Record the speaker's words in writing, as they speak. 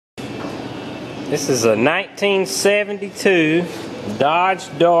This is a 1972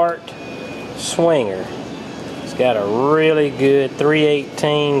 Dodge Dart Swinger. It's got a really good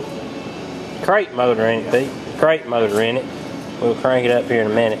 318 crate motor in it, Pete. Crate motor in it. We'll crank it up here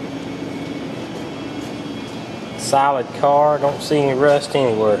in a minute. Solid car, don't see any rust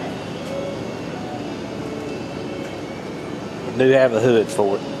anywhere. We do have a hood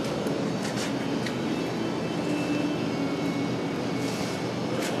for it.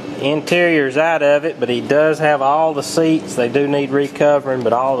 Interior's out of it, but he does have all the seats. They do need recovering,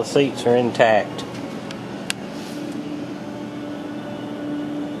 but all the seats are intact.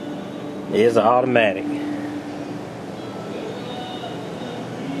 It is an automatic.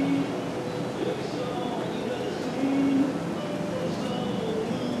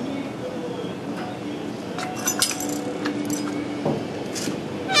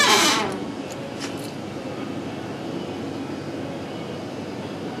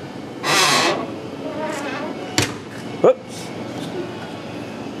 Whoops.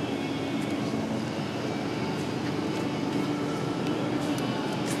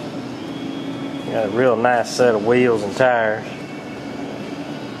 Got a real nice set of wheels and tires.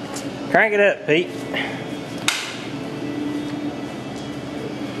 Crank it up, Pete.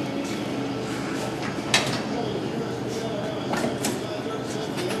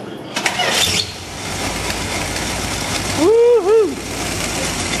 Woo-hoo!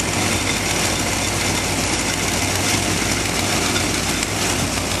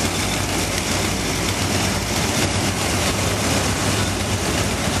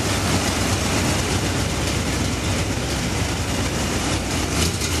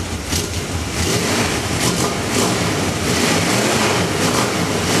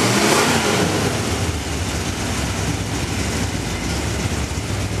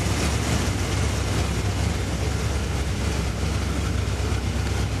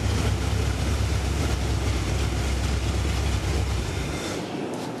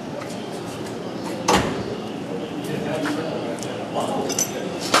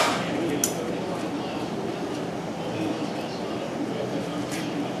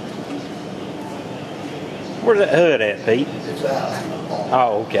 Where's that hood at, Pete? It's out.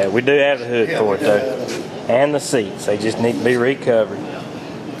 Oh, okay. We do have the hood for it, though. And the seats. They just need to be recovered.